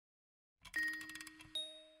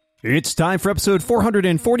It's time for episode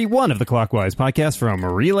 441 of the Clockwise podcast from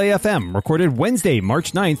Relay FM, recorded Wednesday,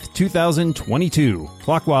 March 9th, 2022.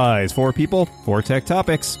 Clockwise, 4 people, 4 tech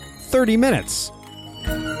topics, 30 minutes.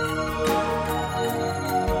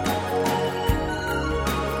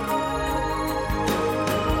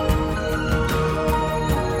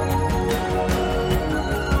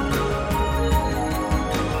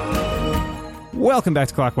 Welcome back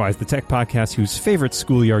to Clockwise, the tech podcast whose favorite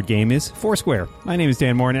schoolyard game is Foursquare. My name is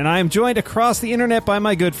Dan Morin, and I am joined across the internet by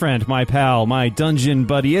my good friend, my pal, my dungeon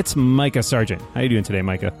buddy. It's Micah Sargent. How you doing today,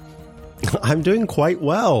 Micah? I'm doing quite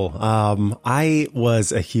well. I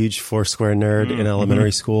was a huge Foursquare nerd in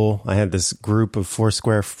elementary school. I had this group of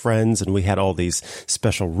Foursquare friends, and we had all these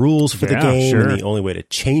special rules for the game. Sure. And the only way to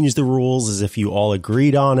change the rules is if you all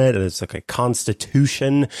agreed on it. And it's like a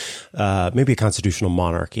constitution, maybe a constitutional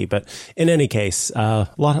monarchy. But in any case, a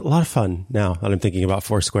lot of fun now that I'm thinking about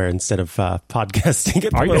Foursquare instead of podcasting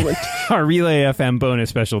at the moment. Our Relay FM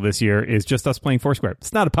bonus special this year is just us playing Foursquare.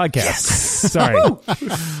 It's not a podcast. Yes. Sorry.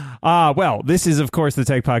 Well, this is, of course, the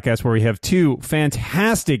Tech Podcast where we have 2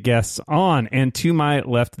 fantastic guests on. And to my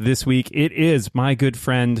left this week, it is my good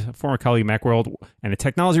friend, former colleague Macworld, and a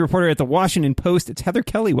technology reporter at the Washington Post. It's Heather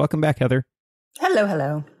Kelly. Welcome back, Heather. Hello,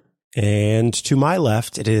 hello. And to my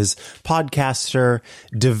left, it is podcaster,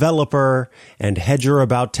 developer, and hedger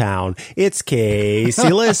about town. It's Casey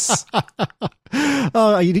Liss.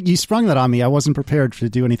 Oh, you sprung that on me. I wasn't prepared to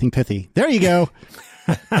do anything pithy. There you go.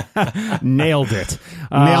 Nailed it.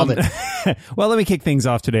 Nailed it. Well, let me kick things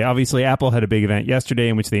off today. Obviously, Apple had a big event yesterday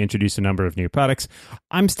in which they introduced a number of new products.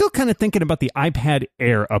 I'm still kind of thinking about the iPad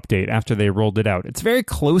Air update after they rolled it out. It's very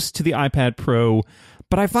close to the iPad Pro,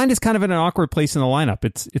 but I find it's kind of in an awkward place in the lineup.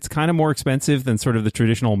 It's kind of more expensive than sort of the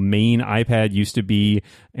traditional main iPad used to be,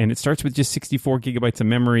 and it starts with just 64 gigabytes of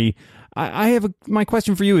memory. My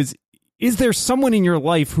question for you is there someone in your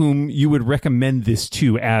life whom you would recommend this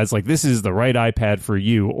to as, like, this is the right iPad for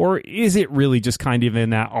you? Or is it really just kind of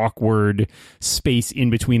in that awkward space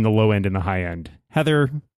in between the low end and the high end? Heather,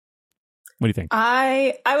 what do you think?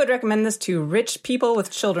 I would recommend this to rich people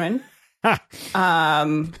with children. Rich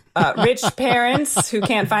parents who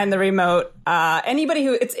can't find the remote. Anybody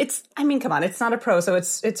who I mean, come on, it's not a Pro, so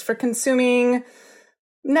it's for consuming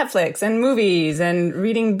Netflix and movies and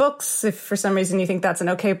reading books if for some reason you think that's an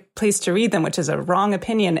okay place to read them, which is a wrong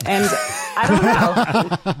opinion. And I don't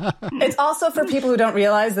know. It's also for people who don't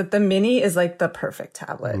realize that the Mini is like the perfect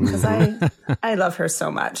tablet, because I love her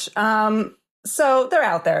so much. So they're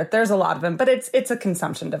out there. There's a lot of them, but it's a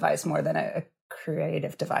consumption device more than a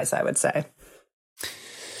creative device, I would say.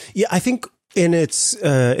 Yeah, I think in its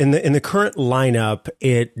in the current lineup,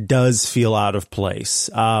 it does feel out of place.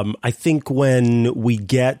 I think when we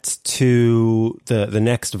get to the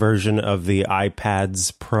next version of the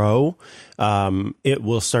iPads Pro, it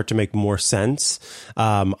will start to make more sense.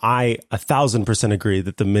 I 1,000% agree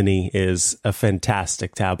that the Mini is a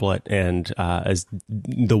fantastic tablet and as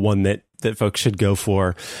the one that folks should go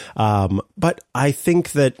for. But I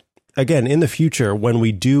think that, again, in the future, when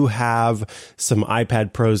we do have some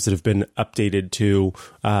iPad Pros that have been updated to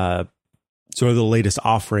sort of the latest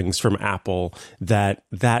offerings from Apple, that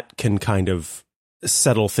can kind of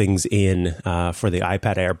settle things in for the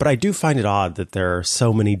iPad Air. But I do find it odd that there are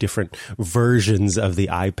so many different versions of the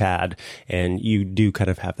iPad, and you do kind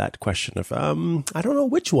of have that question of, I don't know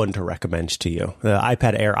which one to recommend to you. The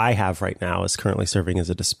iPad Air I have right now is currently serving as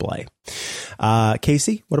a display.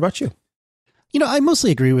 Casey, what about you? You know, I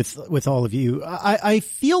mostly agree with all of you. I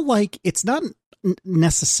feel like it's not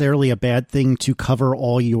necessarily a bad thing to cover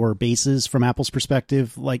all your bases from Apple's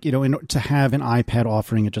perspective, like, you know, to have an iPad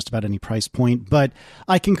offering at just about any price point. But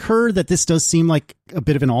I concur that this does seem like a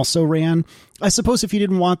bit of an also-ran. I suppose if you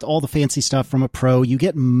didn't want all the fancy stuff from a Pro, you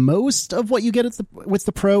get most of what you get with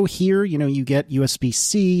the Pro here. You know, you get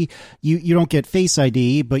USB-C. You don't get Face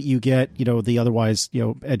ID, but you get, you know, the otherwise, you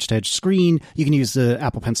know, edge-to-edge screen. You can use the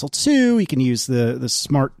Apple Pencil 2. You can use the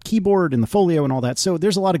smart keyboard and the Folio and all that. So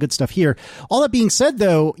there's a lot of good stuff here. All that being said,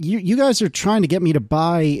 though, you guys are trying to get me to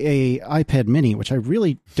buy a iPad Mini, which I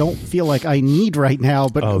really don't feel like I need right now.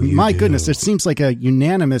 But my goodness, it seems like a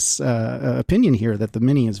unanimous opinion here that the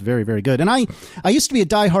Mini is very, very good. And I used to be a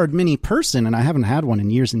diehard Mini person, and I haven't had one in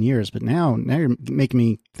years and years. But now you're making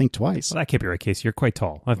me think twice. Well, that can't be right, Casey. You're quite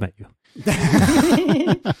tall. I've met you.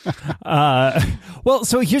 Well,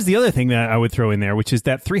 so here's the other thing that I would throw in there, which is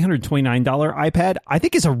that $329 iPad, I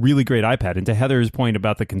think is a really great iPad. And to Heather's point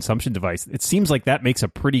about the consumption device, it seems like that makes a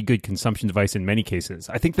pretty good consumption device in many cases.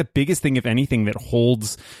 I think the biggest thing, if anything, that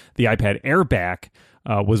holds the iPad Air back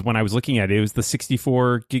was when I was looking at it. It was the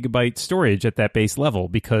 64 gigabyte storage at that base level,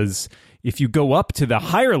 because if you go up to the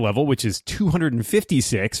higher level, which is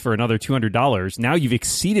 256 for another $200, now you've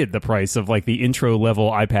exceeded the price of like the intro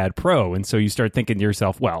level iPad Pro. And so you start thinking to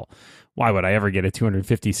yourself, well, why would I ever get a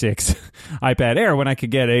 256 iPad Air when I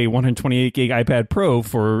could get a 128 gig iPad Pro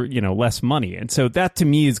for, less money? And so that to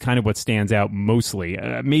me is kind of what stands out mostly.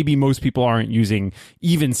 Maybe most people aren't using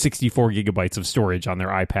even 64 gigabytes of storage on their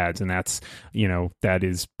iPads, and that's, that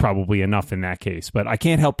is probably enough in that case. But I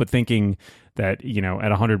can't help but thinking that,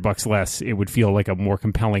 at $100 less, it would feel like a more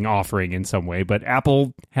compelling offering in some way. But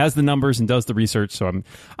Apple has the numbers and does the research, so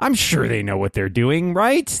I'm sure they know what they're doing,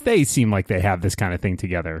 right? They seem like they have this kind of thing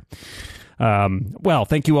together. Well,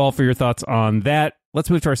 thank you all for your thoughts on that. Let's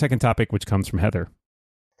move to our second topic, which comes from Heather.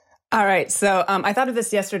 All right. So I thought of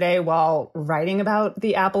this yesterday while writing about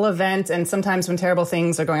the Apple event. And sometimes when terrible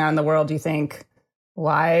things are going on in the world, you think,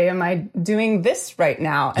 why am I doing this right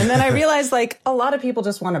now? And then I realized a lot of people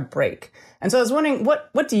just want a break. And so I was wondering,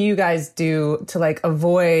 what do you guys do to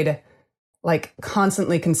avoid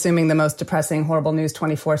constantly consuming the most depressing, horrible news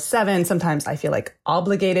 24/7? Sometimes I feel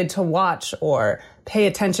obligated to watch or pay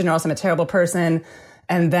attention, or else I'm a terrible person.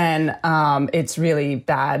 And then it's really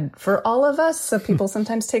bad for all of us. So people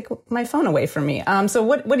sometimes take my phone away from me. So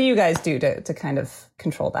what do you guys do to kind of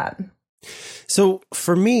control that? So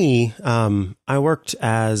for me, I worked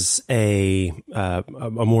as a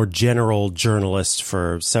more general journalist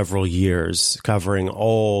for several years, covering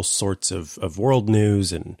all sorts of world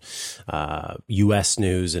news and U.S.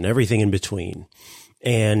 news and everything in between.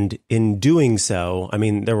 And in doing so, I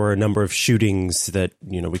mean, there were a number of shootings that,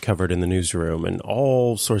 we covered in the newsroom and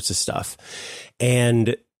all sorts of stuff.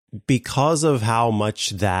 And because of how much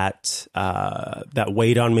that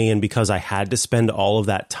weighed on me, and because I had to spend all of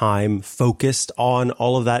that time focused on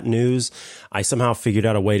all of that news, I somehow figured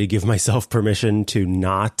out a way to give myself permission to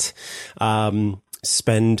not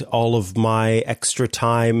spend all of my extra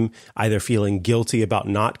time either feeling guilty about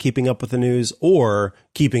not keeping up with the news or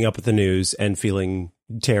keeping up with the news and feeling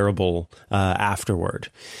terrible afterward.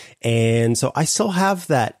 And so I still have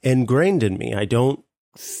that ingrained in me. I don't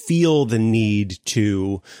feel the need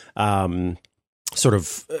to sort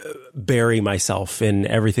of bury myself in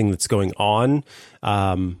everything that's going on,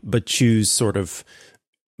 but choose sort of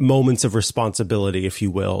moments of responsibility, if you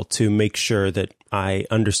will, to make sure that I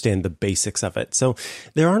understand the basics of it. So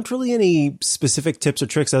there aren't really any specific tips or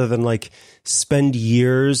tricks other than spend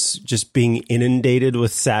years just being inundated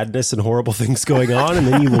with sadness and horrible things going on, and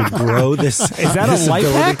then you will grow this. Is that a life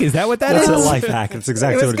hack? Is that what that is? That's a life hack. That's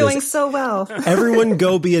exactly what it is. It was going so well. Everyone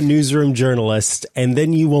go be a newsroom journalist, and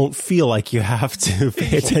then you won't feel like you have to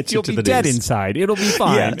pay attention You'll to be the dead news. inside. It'll be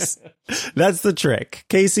fine. Yes, that's the trick.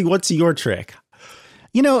 Casey, what's your trick?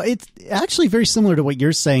 It's actually very similar to what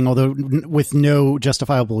you're saying, although with no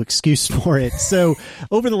justifiable excuse for it. So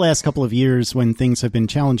over the last couple of years, when things have been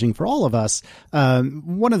challenging for all of us,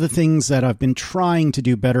 one of the things that I've been trying to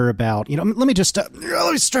do better about, let me just let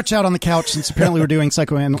me stretch out on the couch, since apparently we're doing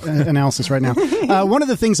psychoanalysis right now. One of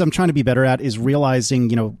the things I'm trying to be better at is realizing,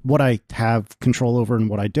 what I have control over and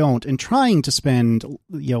what I don't, and trying to spend,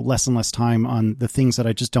 less and less time on the things that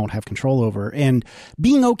I just don't have control over, and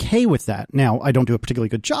being okay with that. Now, I don't do a particularly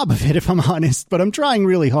good job of it, if I'm honest, but I'm trying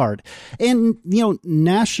really hard. And,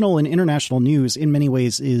 national and international news in many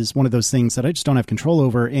ways is one of those things that I just don't have control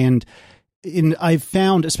over. And I've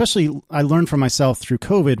found, especially I learned from myself through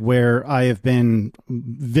COVID, where I have been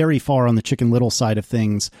very far on the Chicken Little side of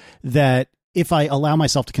things, that if I allow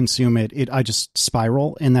myself to consume it, I just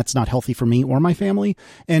spiral, and that's not healthy for me or my family.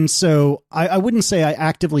 And so I wouldn't say I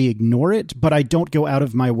actively ignore it, but I don't go out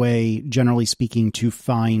of my way, generally speaking, to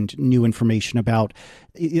find new information about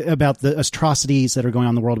the atrocities that are going on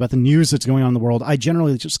in the world, about the news that's going on in the world. I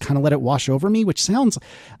generally just kind of let it wash over me, which sounds,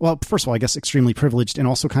 well, first of all, I guess extremely privileged and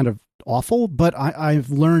also kind of awful, but I've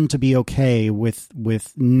learned to be okay with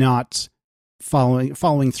not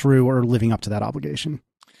following through or living up to that obligation.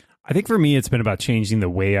 I think for me, it's been about changing the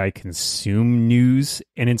way I consume news.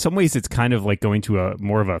 And in some ways, it's kind of like going to a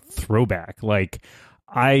more of a throwback.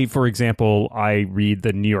 For example, I read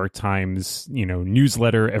the New York Times,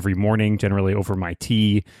 newsletter every morning, generally over my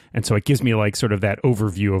tea. And so it gives me sort of that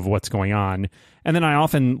overview of what's going on. And then I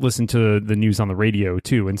often listen to the news on the radio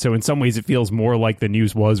too. And so in some ways it feels more like the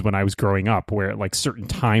news was when I was growing up, where at certain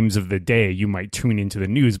times of the day you might tune into the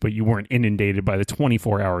news, but you weren't inundated by the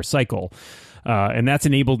 24-hour cycle. And that's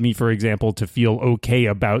enabled me, for example, to feel okay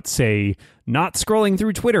about, say, not scrolling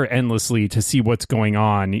through Twitter endlessly to see what's going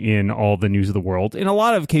on in all the news of the world. In a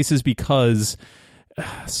lot of cases, because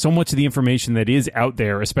so much of the information that is out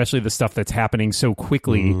there, especially the stuff that's happening so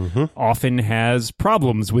quickly, often has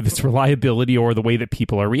problems with its reliability or the way that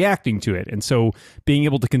people are reacting to it. And so being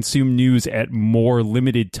able to consume news at more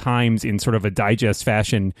limited times in sort of a digest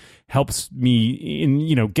fashion helps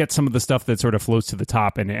me get some of the stuff that sort of floats to the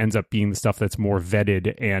top and ends up being the stuff that's more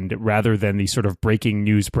vetted, and rather than the sort of breaking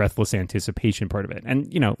news breathless anticipation part of it.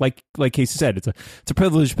 And like Casey said, it's a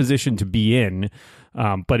privileged position to be in.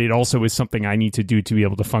 But it also is something I need to do to be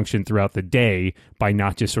able to function throughout the day by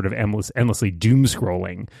not just sort of endlessly doom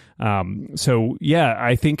scrolling. So yeah,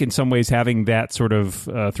 I think in some ways having that sort of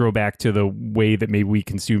throwback to the way that maybe we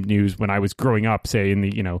consumed news when I was growing up, say in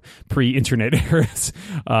the pre-internet eras,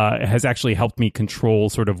 has actually helped me control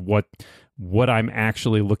sort of what I'm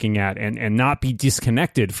actually looking at and not be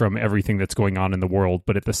disconnected from everything that's going on in the world,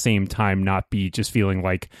 but at the same time not be just feeling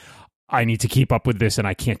like I need to keep up with this and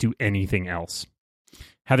I can't do anything else.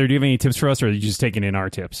 Heather, do you have any tips for us, or are you just taking in our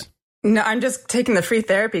tips? No, I'm just taking the free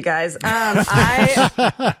therapy, guys.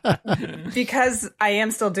 Because I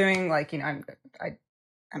am still doing I'm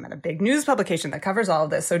at a big news publication that covers all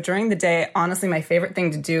of this. So during the day, honestly, my favorite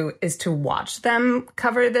thing to do is to watch them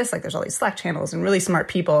cover this. Like there's all these Slack channels and really smart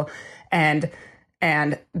people. And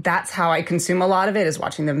that's how I consume a lot of it, is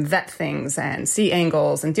watching them vet things and see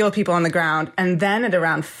angles and deal with people on the ground. And then at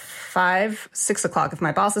around 5, 6 o'clock, if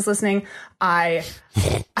my boss is listening, I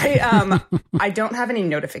don't have any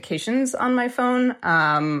notifications on my phone.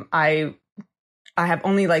 I have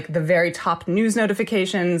only the very top news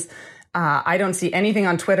notifications. I don't see anything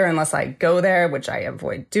on Twitter unless I go there, which I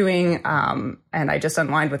avoid doing. And I just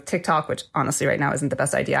unwind with TikTok, which honestly right now isn't the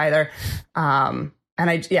best idea either.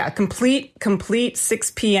 And complete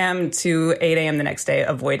 6 p.m. to 8 a.m. the next day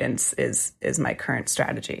avoidance is my current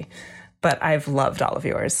strategy. But I've loved all of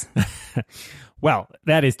yours. Well,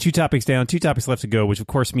 that is 2 topics down, 2 topics left to go, which of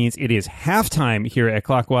course means it is halftime here at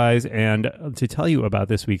Clockwise. And to tell you about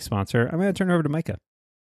this week's sponsor, I'm going to turn it over to Micah.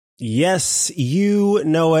 Yes, you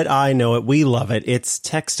know it. I know it. We love it. It's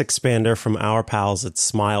Text Expander from our pals at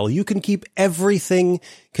Smile. You can keep everything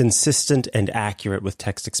consistent and accurate with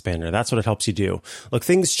Text Expander. That's what it helps you do. Look,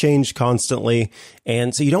 things change constantly.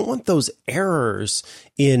 And so you don't want those errors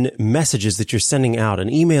in messages that you're sending out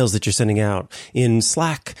and emails that you're sending out, in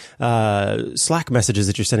Slack messages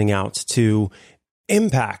that you're sending out to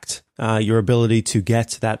impact your ability to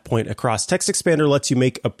get that point across. Text Expander lets you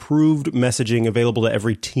make approved messaging available to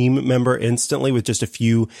every team member instantly with just a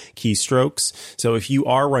few keystrokes. So if you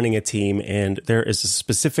are running a team and there is a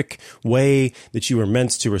specific way that you are meant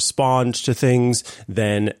to respond to things,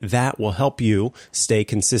 then that will help you stay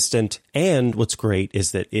consistent. And what's great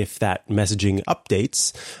is that if that messaging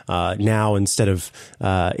updates, now instead of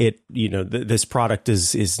this product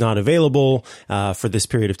is not available for this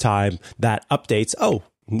period of time, that updates,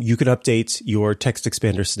 you can update your Text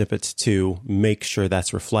Expander snippet to make sure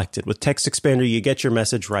that's reflected. With Text Expander, you get your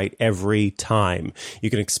message right every time. You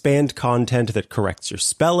can expand content that corrects your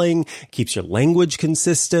spelling, keeps your language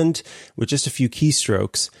consistent with just a few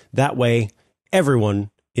keystrokes. That way,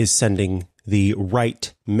 everyone is sending the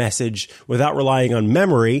right message without relying on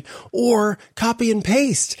memory or copy and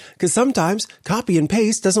paste, because sometimes copy and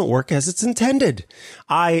paste doesn't work as it's intended.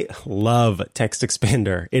 I love Text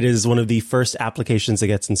Expander. It is one of the first applications that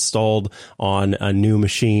gets installed on a new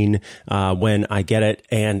machine when I get it.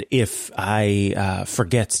 And if I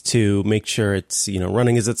forget to make sure it's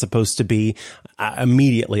running as it's supposed to be,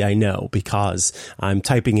 immediately I know, because I'm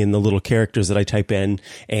typing in the little characters that I type in,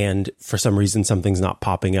 and for some reason something's not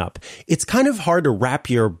popping up. It's kind of hard to wrap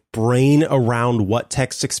your brain around what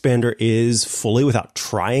Text Expander is fully without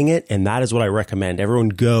trying it, and that is what I recommend. Everyone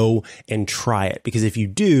go and try it, because if you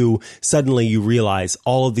do, suddenly you realize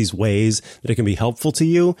all of these ways that it can be helpful to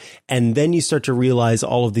you, and then you start to realize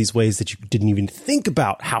all of these ways that you didn't even think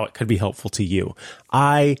about how it could be helpful to you.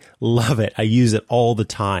 I love it. I use it all the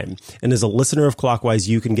time. And as a listener of Clockwise,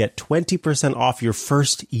 you can get 20% off your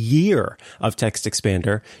first year of Text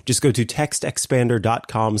Expander. Just go to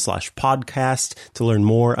textexpander.com/podcast to learn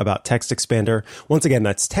more about Text Expander. Once again,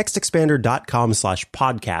 that's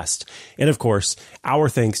textexpander.com/podcast. And of course, our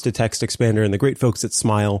thanks to Text Expander and the great folks at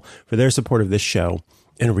Smile for their support of this show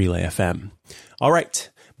and Relay FM. All right,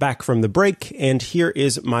 back from the break, and here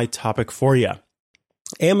is my topic for you.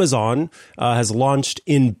 Amazon has launched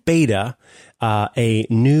in beta a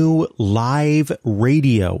new live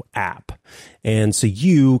radio app. And so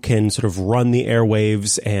you can sort of run the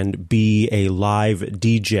airwaves and be a live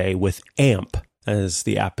DJ with AMP as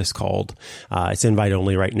the app is called. It's invite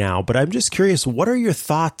only right now, but I'm just curious, what are your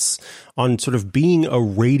thoughts on sort of being a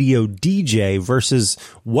radio DJ versus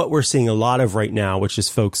what we're seeing a lot of right now, which is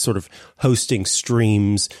folks sort of hosting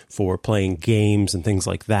streams for playing games and things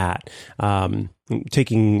like that?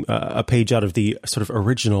 Taking a page out of the sort of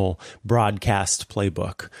original broadcast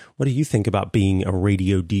playbook. What do you think about being a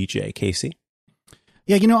radio DJ, Casey?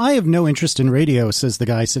 Yeah, I have no interest in radio, says the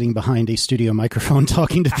guy sitting behind a studio microphone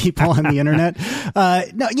talking to people on the internet.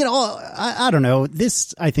 No, I don't know.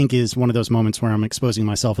 This, I think, is one of those moments where I'm exposing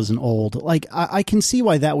myself as an old. Like, I can see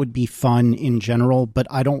why that would be fun in general, but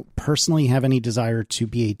I don't personally have any desire to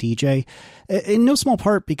be a DJ. In no small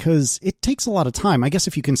part because it takes a lot of time. I guess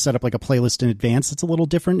if you can set up like a playlist in advance, it's a little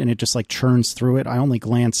different and it just like churns through it. I only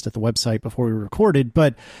glanced at the website before we recorded,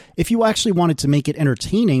 but if you actually wanted to make it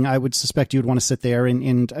entertaining, I would suspect you would want to sit there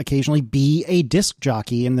and occasionally be a disc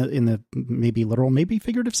jockey in the maybe literal, maybe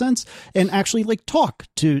figurative sense, and actually like talk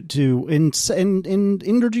to and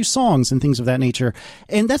introduce songs and things of that nature.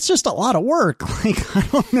 And that's just a lot of work. Like, I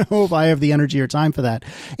don't know if I have the energy or time for that.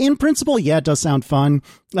 In principle, yeah, it does sound fun.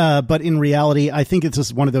 But in reality, I think it's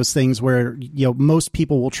just one of those things where, most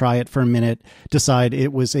people will try it for a minute, decide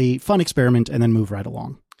it was a fun experiment, and then move right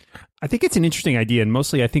along. I think it's an interesting idea, and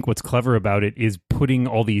mostly I think what's clever about it is putting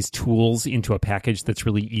all these tools into a package that's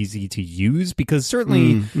really easy to use, because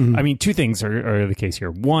certainly, I mean, two things are the case here.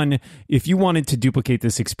 One, if you wanted to duplicate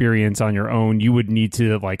this experience on your own, you would need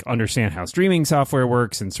to like understand how streaming software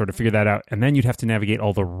works and sort of figure that out, and then you'd have to navigate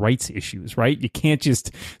all the rights issues, right? You can't just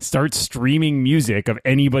start streaming music of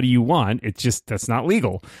anybody you want. It's just, that's not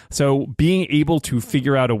legal. So being able to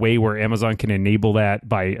figure out a way where Amazon can enable that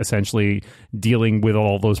by essentially dealing with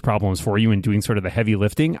all those problems for you and doing sort of the heavy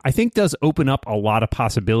lifting, I think does open up a lot of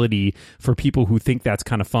possibility for people who think that's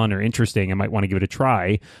kind of fun or interesting and might want to give it a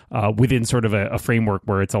try within sort of a framework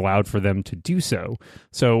where it's allowed for them to do so.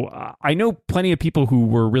 So I know plenty of people who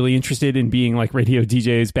were really interested in being like radio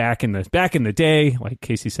DJs back in the day, like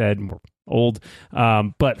Casey said, more old,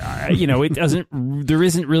 but it doesn't. There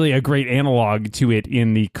isn't really a great analog to it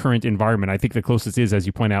in the current environment. I think the closest is, as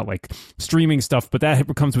you point out, like streaming stuff, but that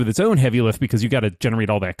comes with its own heavy lift because you got to generate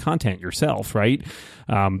all that content yourself, right?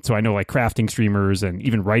 So I know like crafting streamers and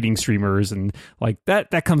even writing streamers, and like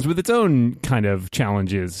that comes with its own kind of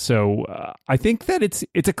challenges. So I think that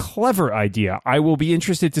it's a clever idea. I will be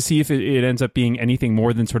interested to see if it ends up being anything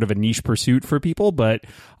more than sort of a niche pursuit for people, but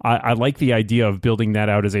I like the idea of building that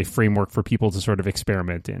out as a framework for people to sort of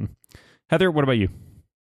experiment in. Heather, what about you?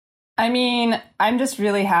 I mean, I'm just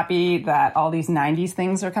really happy that all these 90s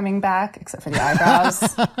things are coming back, except for the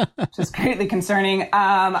eyebrows, which is greatly concerning.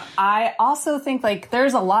 I also think like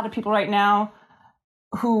there's a lot of people right now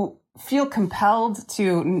who feel compelled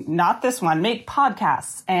to, not this one, make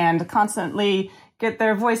podcasts and constantly get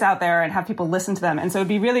their voice out there and have people listen to them. And so it'd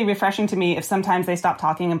be really refreshing to me if sometimes they stopped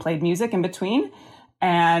talking and played music in between.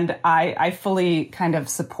 And I fully kind of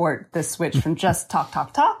support this switch from just talk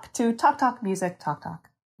to talk music, talk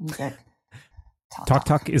music.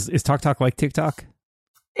 Talk. Is talk like TikTok?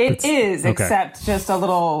 It is, okay. Except just a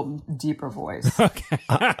little deeper voice. Okay.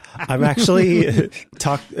 I'm actually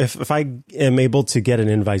if I am able to get an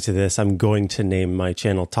invite to this, I'm going to name my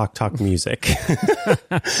channel Talk Music.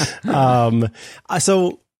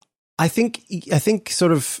 So I think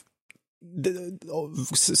sort of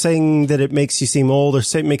saying that it makes you seem old or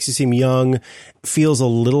say it makes you seem young feels a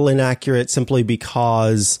little inaccurate, simply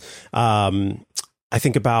because I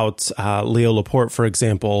think about Leo Laporte, for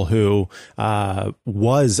example, who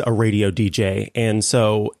was a radio DJ. And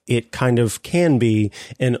so it kind of can be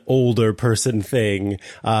an older person thing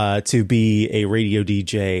to be a radio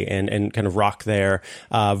DJ and kind of rock there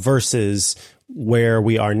versus where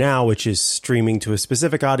we are now, which is streaming to a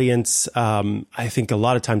specific audience. I think a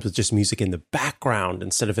lot of times with just music in the background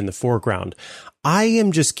instead of in the foreground. I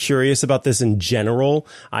am just curious about this in general.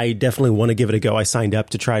 I definitely want to give it a go. I signed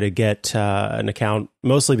up to try to get an account,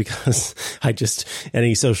 mostly because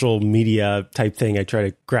any social media type thing, I try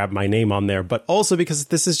to grab my name on there, but also because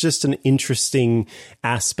this is just an interesting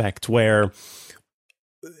aspect where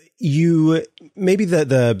maybe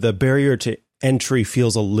the barrier to entry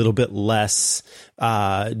feels a little bit less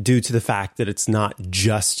due to the fact that it's not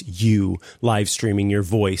just you live streaming your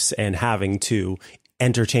voice and having to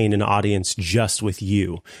entertain an audience just with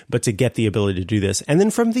you, but to get the ability to do this. And then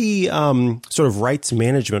from the sort of rights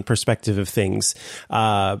management perspective of things,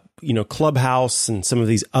 Clubhouse and some of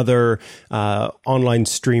these other online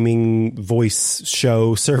streaming voice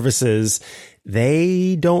show services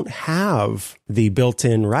they don't have the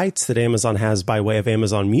built-in rights that Amazon has by way of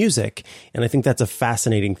Amazon Music. And I think that's a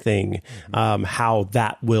fascinating thing, how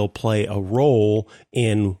that will play a role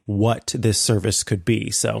in what this service could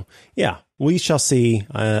be. So, yeah, we shall see.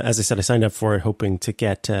 As I said, I signed up for it hoping to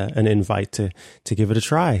get an invite to give it a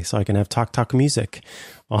try so I can have Talk Music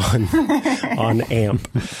on AMP.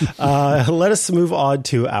 Let us move on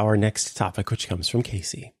to our next topic, which comes from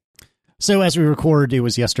Casey. So as we record, it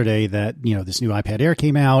was yesterday that, this new iPad Air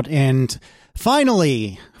came out, and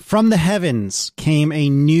finally, from the heavens came a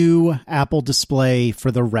new Apple display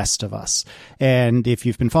for the rest of us. And if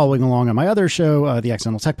you've been following along on my other show, the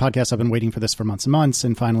Accidental Tech Podcast, I've been waiting for this for months and months,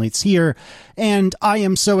 and finally it's here. And I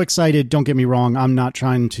am so excited. Don't get me wrong. I'm not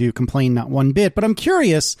trying to complain, not one bit, but I'm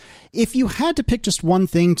curious, if you had to pick just one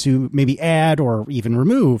thing to maybe add or even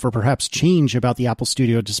remove or perhaps change about the Apple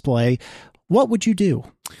Studio display, what would you do?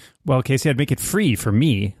 Well, Casey, I'd make it free for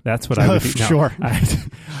me. That's what I would do. No, sure.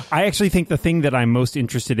 I actually think the thing that I'm most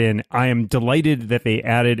interested in, I am delighted that they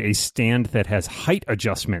added a stand that has height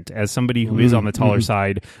adjustment. As somebody who is on the taller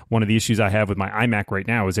side, one of the issues I have with my iMac right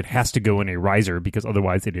now is it has to go in a riser because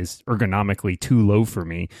otherwise it is ergonomically too low for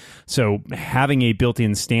me. So having a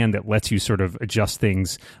built-in stand that lets you sort of adjust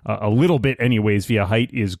things a little bit anyways via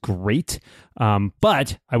height is great.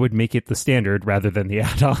 But I would make it the standard rather than the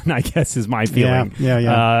add-on, I guess, is my feeling.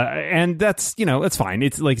 Yeah. And that's, it's fine.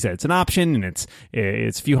 It's like I said, it's an option, and it's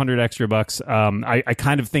a few $100 extra bucks. I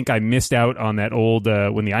kind of think I missed out on that old,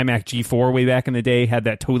 when the iMac G4 way back in the day had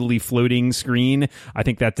that totally floating screen. I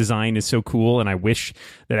think that design is so cool, and I wish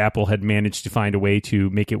that Apple had managed to find a way to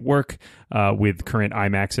make it work with current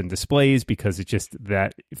iMacs and displays, because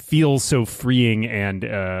that feels so freeing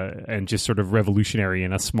and just sort of revolutionary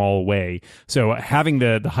in a small way. So having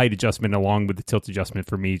the height adjustment along with the tilt adjustment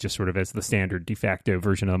for me, just sort of as the standard de facto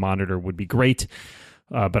version of the monitor, would be great.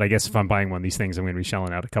 But I guess if I'm buying one of these things, I'm going to be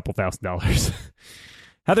shelling out a couple $1,000s.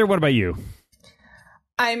 Heather, what about you?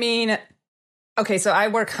 I mean, okay, so I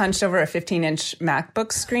work hunched over a 15-inch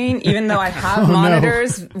MacBook screen. Even though I have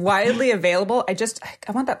monitors widely available,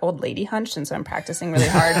 I want that old lady hunched, and so I'm practicing really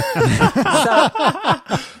hard.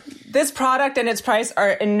 So this product and its price are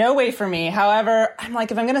in no way for me. However, I'm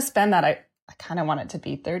like, if I'm going to spend that, I kind of want it to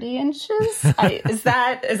be 30 inches. Is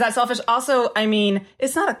that selfish? Also, I mean,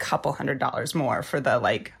 it's not a couple $100 more for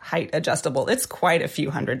the height adjustable. It's quite a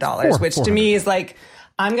few $100, which to me is like,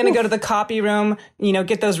 I'm going to go to the copy room,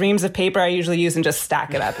 get those reams of paper I usually use and just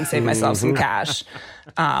stack it up and save myself some cash.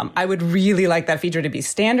 I would really like that feature to be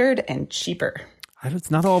standard and cheaper.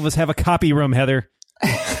 Not all of us have a copy room, Heather.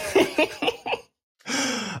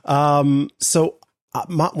 So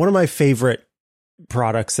one of my favorite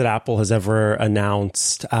products that Apple has ever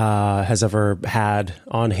announced, has ever had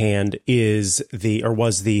on hand was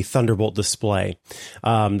the Thunderbolt display.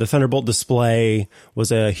 The Thunderbolt display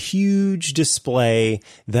was a huge display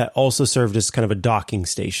that also served as kind of a docking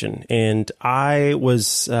station. And I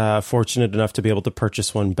was fortunate enough to be able to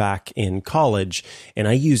purchase one back in college, and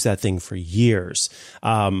I used that thing for years.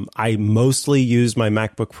 I mostly used my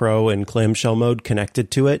MacBook Pro in clamshell mode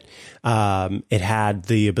connected to it. It had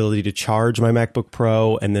the ability to charge my MacBook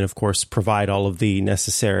Pro, and then of course provide all of the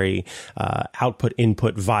necessary output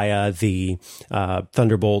input via the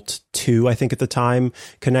Thunderbolt 2, I think at the time,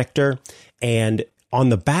 connector. And on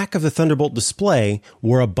the back of the Thunderbolt display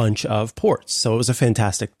were a bunch of ports, so it was a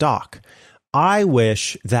fantastic dock. I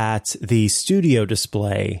wish that the Studio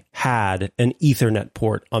display had an Ethernet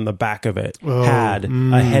port on the back of it, had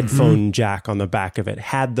a headphone jack on the back of it,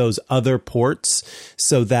 had those other ports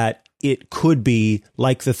so that it could be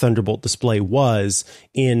like the Thunderbolt display was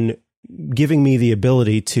in giving me the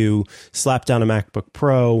ability to slap down a MacBook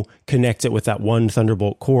Pro, connect it with that one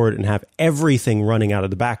Thunderbolt cord, and have everything running out of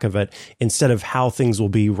the back of it, instead of how things will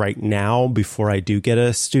be right now before I do get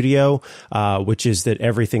a Studio, which is that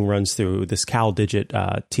everything runs through this CalDigit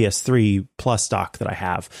TS3 Plus dock that I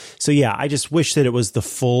have. So yeah, I just wish that it was the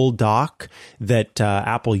full dock that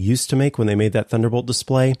Apple used to make when they made that Thunderbolt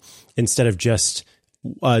display, instead of just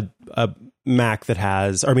a Mac that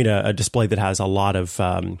has, a display that has a lot of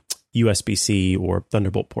USB-C or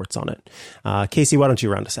Thunderbolt ports on it. Casey, why don't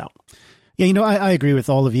you round us out? Yeah, I agree with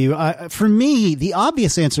all of you. For me, the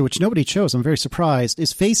obvious answer, which nobody chose, I'm very surprised,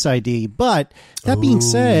 is Face ID. But that being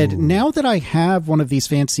said, now that I have one of these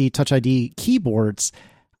fancy Touch ID keyboards,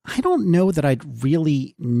 I don't know that I'd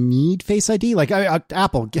really need Face ID. Like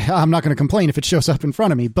Apple, I'm not going to complain if it shows up in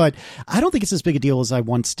front of me, but I don't think it's as big a deal as I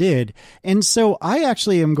once did. And so I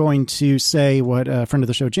actually am going to say what a friend of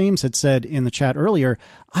the show, James, had said in the chat earlier.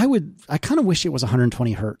 I kind of wish it was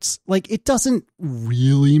 120 hertz. Like, it doesn't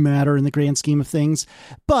really matter in the grand scheme of things,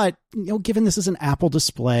 but given this is an Apple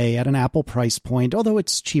display at an Apple price point, although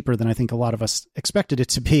it's cheaper than I think a lot of us expected it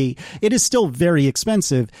to be, it is still very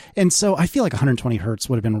expensive. And so I feel like 120 hertz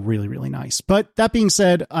would have been really, really nice. But that being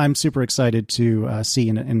said, I'm super excited to see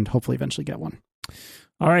and hopefully eventually get one.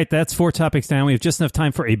 All right, that's 4 topics down. We have just enough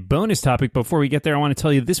time for a bonus topic. Before we get there, I want to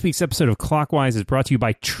tell you this week's episode of Clockwise is brought to you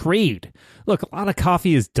by Trade. Look, a lot of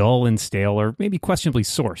coffee is dull and stale or maybe questionably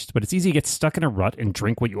sourced, but it's easy to get stuck in a rut and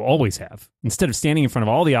drink what you always have. Instead of standing in front of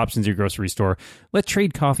all the options at your grocery store, let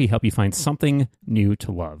Trade Coffee help you find something new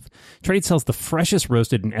to love. Trade sells the freshest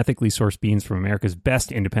roasted and ethically sourced beans from America's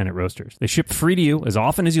best independent roasters. They ship free to you as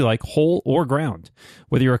often as you like, whole or ground.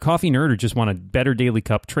 Whether you're a coffee nerd or just want a better daily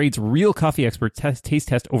cup, Trade's real coffee experts taste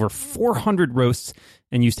test over 400 roasts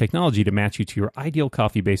and use technology to match you to your ideal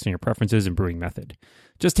coffee based on your preferences and brewing method.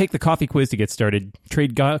 Just take the coffee quiz to get started.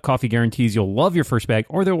 Trade Coffee guarantees you'll love your first bag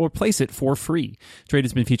or they'll replace it for free. Trade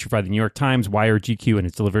has been featured by the New York Times, Wired, GQ, and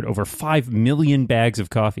has delivered over 5 million bags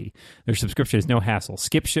of coffee. Their subscription is no hassle.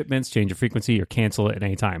 Skip shipments, change your frequency, or cancel it at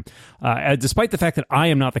any time. Despite the fact that I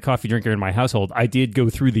am not the coffee drinker in my household, I did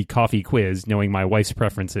go through the coffee quiz knowing my wife's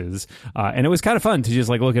preferences. And it was kind of fun to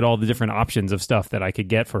just look at all the different options of stuff that I could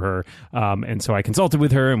get for her. And so I consulted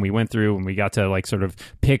with her and we went through and we got to sort of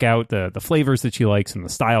pick out the flavors that she likes and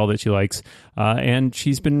the style that she likes, and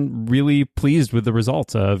she's been really pleased with the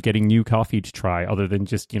results of getting new coffee to try, other than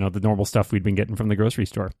just the normal stuff we'd been getting from the grocery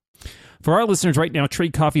store. For our listeners right now,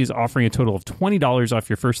 Trade Coffee is offering a total of $20 off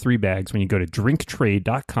your first 3 bags when you go to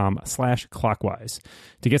drinktrade.com/clockwise.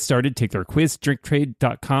 To get started, take their quiz,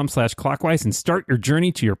 drinktrade.com/clockwise, and start your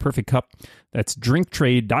journey to your perfect cup. That's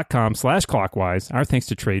drinktrade.com/clockwise. Our thanks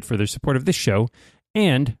to Trade for their support of this show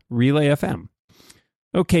and Relay FM.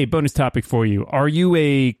 Okay, bonus topic for you. Are you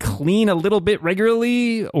a clean a little bit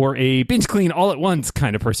regularly or a binge clean all at once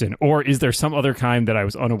kind of person? Or is there some other kind that I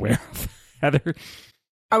was unaware of? Heather?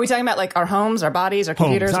 Are we talking about our homes, our bodies, our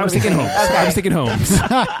computers? I was thinking homes. Okay. I was thinking homes.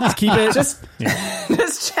 Let's keep it. Just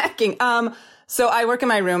checking. So I work in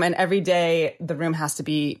my room and every day the room has to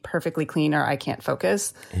be perfectly clean or I can't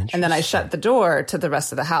focus. And then I shut the door to the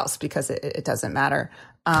rest of the house because it doesn't matter.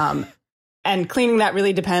 And cleaning that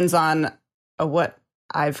really depends on what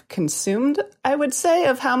I've consumed, I would say,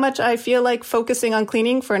 of how much I feel like focusing on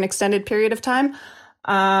cleaning for an extended period of time.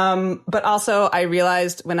 But also I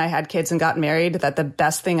realized when I had kids and got married that the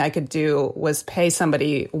best thing I could do was pay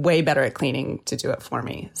somebody way better at cleaning to do it for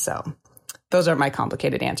me. So those are my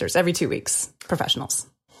complicated answers. Every 2 weeks, professionals.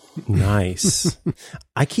 Nice.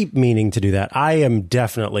 I keep meaning to do that. I am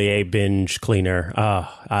definitely a binge cleaner.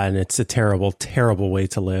 And it's a terrible, terrible way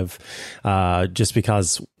to live. Just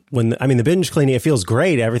because the binge cleaning, it feels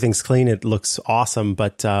great. Everything's clean. It looks awesome.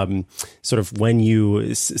 But sort of when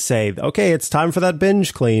you say, okay, it's time for that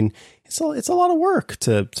binge clean, it's a lot of work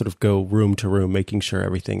to sort of go room to room, making sure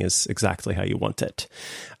everything is exactly how you want it.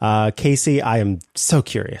 Casey, I am so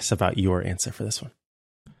curious about your answer for this one.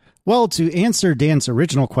 Well, to answer Dan's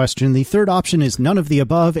original question, the third option is none of the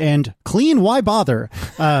above and clean, why bother?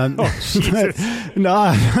 No,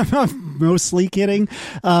 I'm mostly kidding.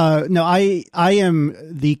 No, I am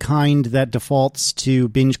the kind that defaults to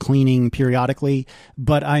binge cleaning periodically,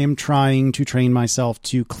 but I am trying to train myself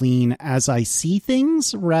to clean as I see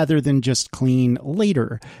things rather than just clean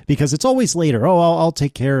later, because it's always later. Oh, I'll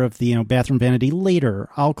take care of the bathroom vanity later.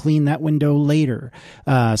 I'll clean that window later.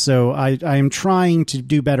 So I am trying to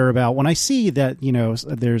do better about when I see that,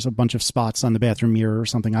 there's a bunch of spots on the bathroom mirror or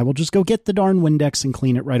something, I will just go get the darn Windex and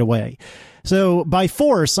clean it right away. So by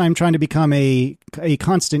force, I'm trying to become a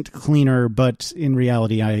constant cleaner, but in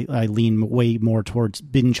reality, I lean way more towards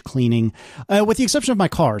binge cleaning, with the exception of my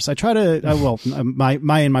cars. I try to,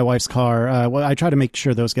 my and my wife's car, I try to make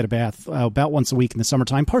sure those get a bath about once a week in the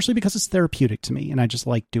summertime, partially because it's therapeutic to me and I just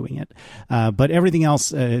like doing it. But everything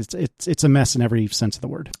else, it's a mess in every sense of the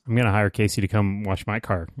word. I'm going to hire Casey to come wash my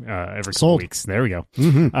car every couple weeks. There we go.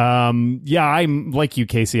 Mm-hmm. I'm like you,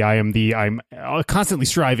 Casey. I'm constantly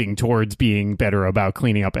striving towards being better about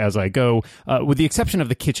cleaning up as I go, with the the exception of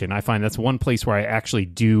the kitchen. I find that's one place where I actually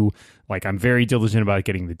do, like, I'm very diligent about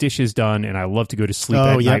getting the dishes done, and I love to go to sleep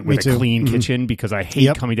at night with a clean kitchen because I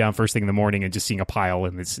hate coming down first thing in the morning and just seeing a pile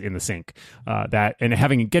in the sink.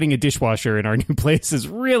 Getting a dishwasher in our new place has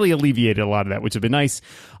really alleviated a lot of that, which has been nice.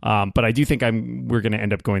 But I do think we're going to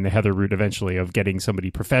end up going the Heather route eventually of getting somebody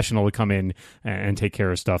professional to come in and take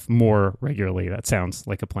care of stuff more regularly. That sounds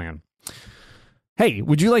like a plan. Hey,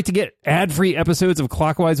 would you like to get ad-free episodes of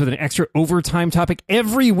Clockwise with an extra overtime topic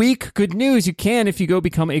every week? Good news, you can if you go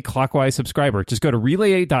become a Clockwise subscriber. Just go to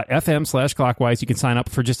relay.fm/clockwise. You can sign up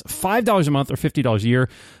for just $5 a month or $50 a year,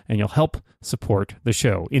 and you'll help support the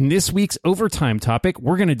show. In this week's overtime topic,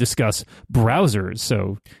 we're going to discuss browsers.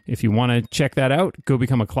 So if you want to check that out, go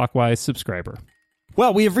become a Clockwise subscriber.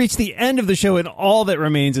 Well, we have reached the end of the show, and all that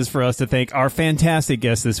remains is for us to thank our fantastic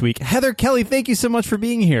guest this week. Heather Kelly, thank you so much for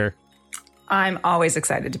being here. I'm always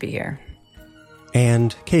excited to be here.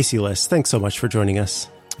 And Casey Liss, thanks so much for joining us.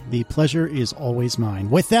 The pleasure is always mine.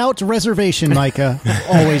 Without reservation, Micah,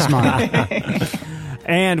 always mine.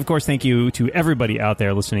 And, of course, thank you to everybody out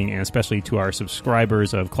there listening, and especially to our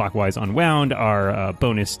subscribers of Clockwise Unwound, our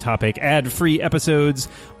bonus topic ad-free episodes.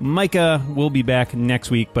 Micah will be back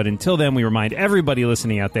next week, but until then, we remind everybody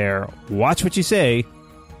listening out there, watch what you say.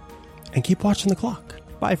 And keep watching the clock.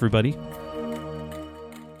 Bye, everybody.